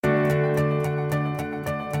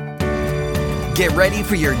Get ready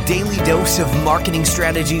for your daily dose of marketing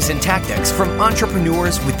strategies and tactics from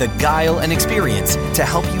entrepreneurs with the guile and experience to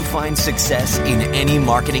help you find success in any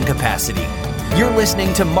marketing capacity. You're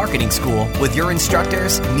listening to Marketing School with your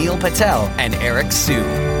instructors, Neil Patel and Eric Siu.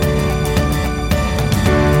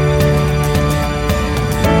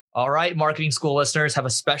 All right, Marketing School listeners, have a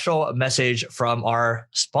special message from our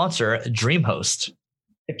sponsor, DreamHost.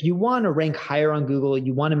 If you want to rank higher on Google,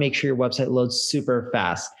 you want to make sure your website loads super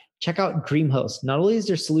fast. Check out DreamHost. Not only is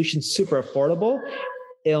their solution super affordable,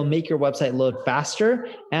 it'll make your website load faster,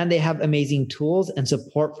 and they have amazing tools and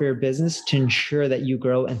support for your business to ensure that you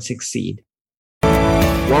grow and succeed.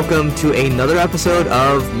 Welcome to another episode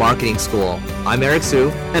of Marketing School. I'm Eric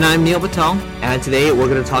Siu. And I'm Neil Patel. And today we're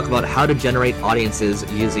going to talk about how to generate audiences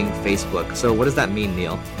using Facebook. So what does that mean,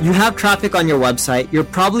 Neil? You have traffic on your website. You're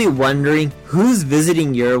probably wondering who's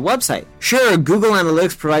visiting your website. Sure, Google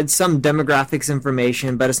Analytics provides some demographics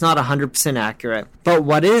information, but it's not 100% accurate. But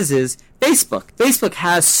what is Facebook. Facebook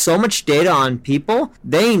has so much data on people.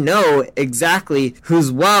 They know exactly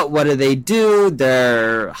who's what do they do,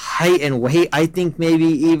 their height and weight, I think maybe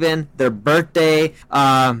even, their birthday,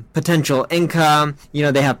 potential income.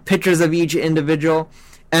 They have pictures of each individual.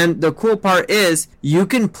 And the cool part is you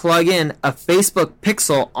can plug in a Facebook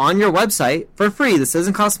pixel on your website for free. This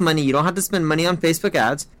doesn't cost money. You don't have to spend money on Facebook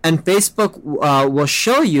ads. And Facebook will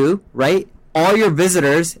show you, right, all your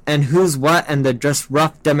visitors and who's what and the just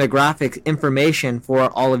rough demographic information for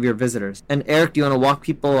all of your visitors. And Eric, do you want to walk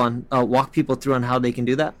people through on how they can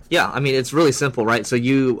do that? Yeah, I mean, it's really simple, right? So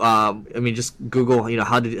you, just Google,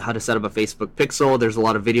 how to set up a Facebook pixel. There's a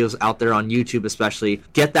lot of videos out there on YouTube, especially.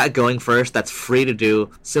 Get that going first. That's free to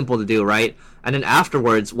do, simple to do, right? And then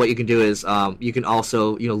afterwards, what you can do is you can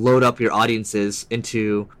also load up your audiences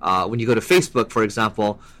into when you go to Facebook, for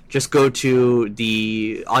example. Just go to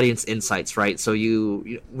the audience insights, right? So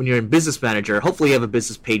when you're in Business Manager, hopefully you have a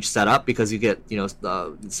business page set up because you get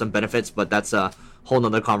some benefits, but that's a whole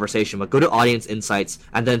nother conversation. But go to audience insights,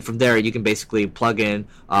 and then from there you can basically plug in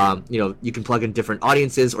you can plug in different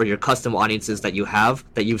audiences or your custom audiences that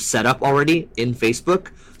you've set up already in Facebook.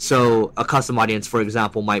 So a custom audience, for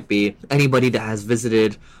example, might be anybody that has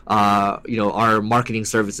visited our marketing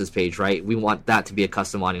services page, right? We want that to be a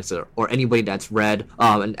custom audience, or anybody that's read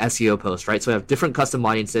an SEO post, right? So we have different custom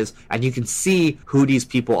audiences, and you can see who these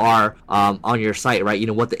people are on your site, right?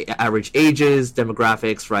 What the average age is,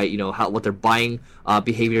 demographics, right? What their buying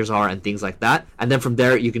behaviors are and things like that. And then from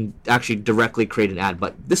there, you can actually directly create an ad.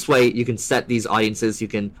 But this way, you can set these audiences. You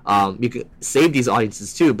can save these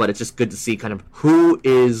audiences too. But it's just good to see kind of who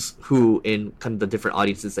is who in kind of the different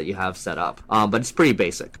audiences that you have set up. But it's pretty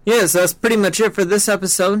basic. Yeah, so that's pretty much it for this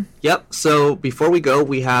episode. Yep. So before we go,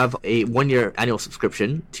 we have a 1-year annual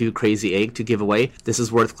subscription to Crazy Egg to give away. This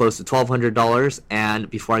is worth close to $1,200. And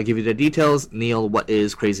before I give you the details, Neil, what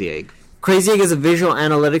is Crazy Egg? Crazy Egg is a visual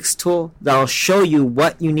analytics tool that will show you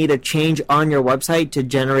what you need to change on your website to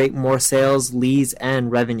generate more sales, leads,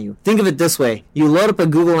 and revenue. Think of it this way. You load up a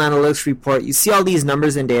Google Analytics report, you see all these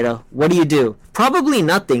numbers and data. What do? Probably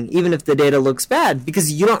nothing, even if the data looks bad,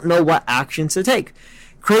 because you don't know what actions to take.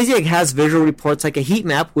 Crazy Egg has visual reports like a heat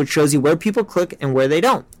map, which shows you where people click and where they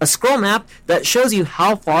don't. A scroll map that shows you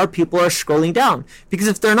how far people are scrolling down. Because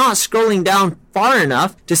if they're not scrolling down far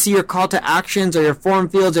enough to see your call to actions or your form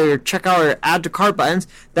fields or your checkout or add to cart buttons,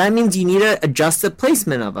 that means you need to adjust the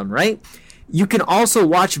placement of them, right? You can also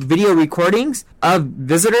watch video recordings of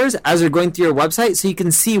visitors as they're going through your website so you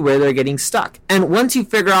can see where they're getting stuck. And once you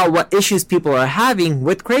figure out what issues people are having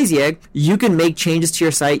with Crazy Egg, you can make changes to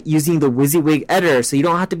your site using the WYSIWYG editor. So you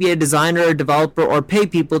don't have to be a designer or developer or pay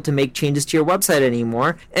people to make changes to your website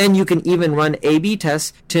anymore. And you can even run A/B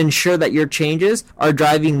tests to ensure that your changes are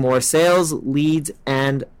driving more sales, leads,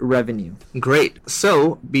 and revenue. Great.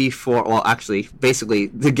 So basically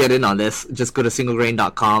to get in on this, just go to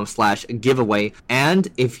singlegrain.com/giveaway. And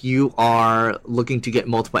if you are looking to get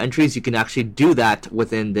multiple entries, you can actually do that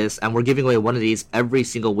within this, and we're giving away one of these every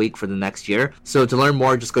single week for the next year. So to learn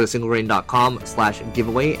more, just go to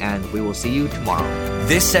singlegrain.com/giveaway, and we will see you tomorrow.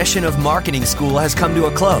 This session of Marketing School has come to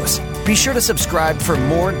a close. Be sure to subscribe for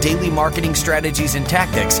more daily marketing strategies and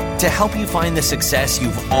tactics to help you find the success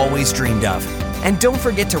you've always dreamed of. And don't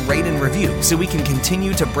forget to rate and review so we can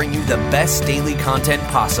continue to bring you the best daily content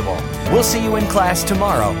possible. We'll see you in class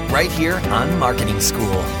tomorrow, right here on Marketing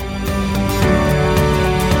School.